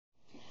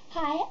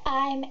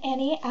I'm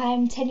Annie,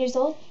 I'm 10 years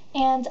old,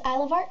 and I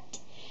love art.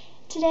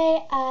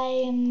 Today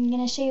I'm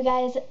going to show you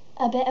guys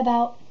a bit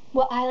about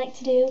what I like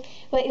to do,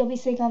 what you'll be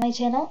seeing on my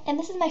channel, and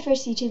this is my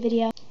first YouTube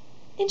video.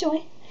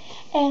 Enjoy,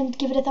 and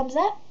give it a thumbs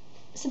up,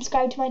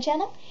 subscribe to my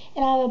channel,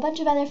 and I have a bunch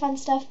of other fun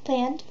stuff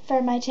planned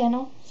for my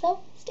channel, so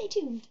stay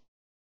tuned.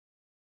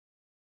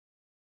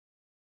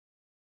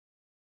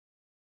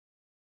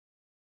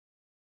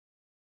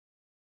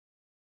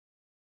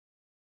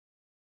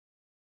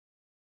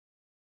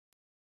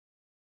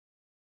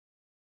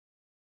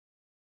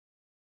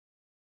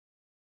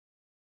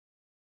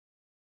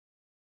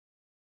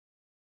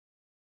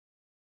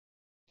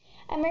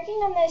 I'm working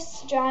on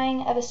this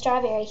drawing of a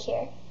strawberry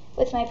here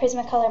with my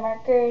Prismacolor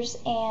markers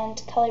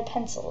and colored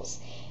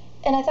pencils.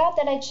 And I thought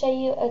that I'd show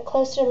you a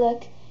closer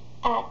look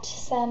at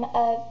some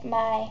of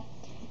my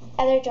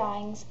other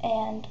drawings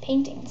and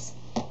paintings.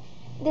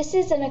 This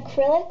is an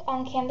acrylic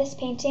on canvas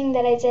painting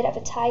that I did of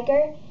a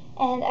tiger,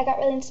 and I got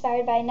really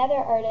inspired by another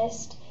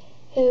artist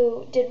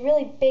who did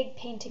really big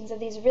paintings of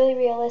these really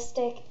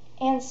realistic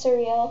and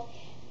surreal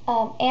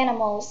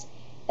animals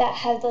that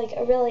had like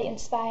a really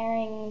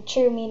inspiring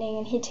true meaning,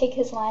 and he'd take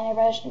his liner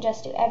brush and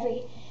just do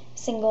every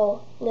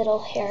single little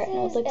hair. And it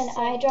would look an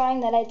eye drawing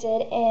that I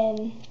did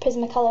in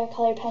Prismacolor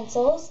colored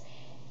pencils,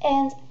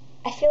 and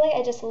I feel like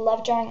I just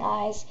love drawing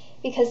eyes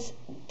because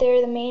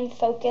they're the main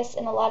focus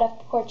in a lot of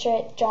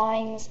portrait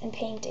drawings and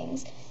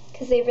paintings,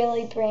 because they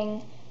really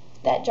bring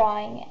that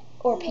drawing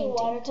or painting.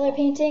 Watercolor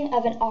painting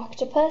of an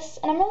octopus,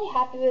 and I'm really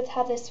happy with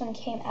how this one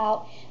came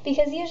out,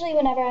 because usually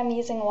whenever I'm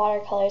using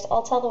watercolors,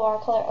 I'll tell the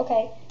watercolor,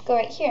 okay, go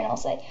right here, and I'll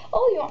say,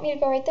 oh, you want me to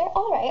go right there?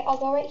 Alright, I'll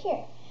go right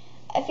here.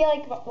 I feel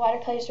like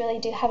watercolors really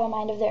do have a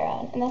mind of their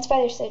own, and that's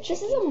why they're so tricky.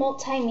 This is a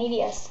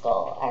multimedia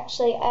skull,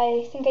 actually.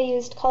 I think I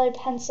used colored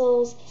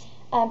pencils,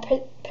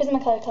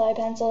 Prismacolor colored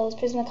pencils,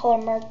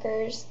 Prismacolor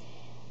markers,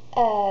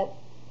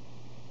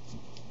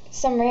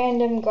 some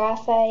random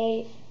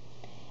graphite,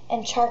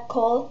 and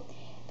charcoal.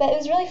 But it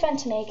was really fun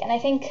to make, and I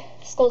think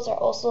skulls are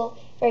also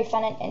very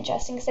fun and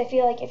interesting, because I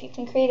feel like if you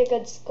can create a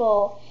good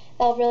skull,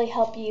 that'll really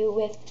help you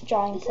with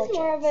drawing portraits. This is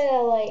more of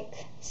a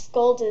like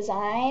skull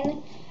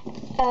design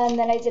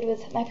that I did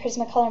with my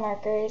Prismacolor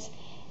markers,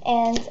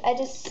 and I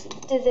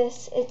just did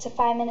this. It's a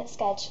 5-minute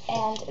sketch,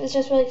 and it was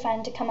just really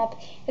fun to come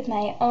up with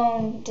my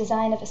own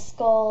design of a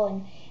skull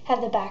and have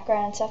the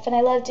background and stuff, and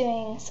I love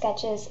doing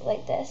sketches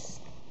like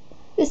this.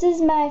 This is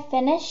my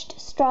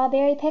finished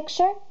strawberry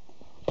picture.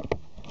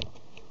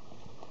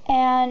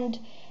 And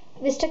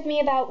this took me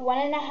about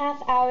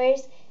 1.5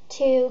 hours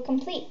to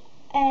complete,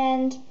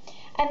 and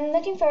I'm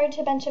looking forward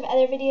to a bunch of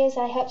other videos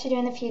that I hope to do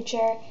in the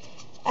future.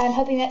 I'm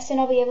hoping that soon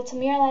I'll be able to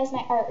muralize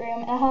my art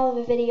room, and I'll have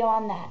a video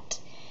on that.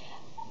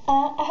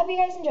 I hope you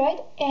guys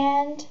enjoyed,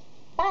 and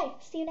bye.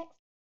 See you next time.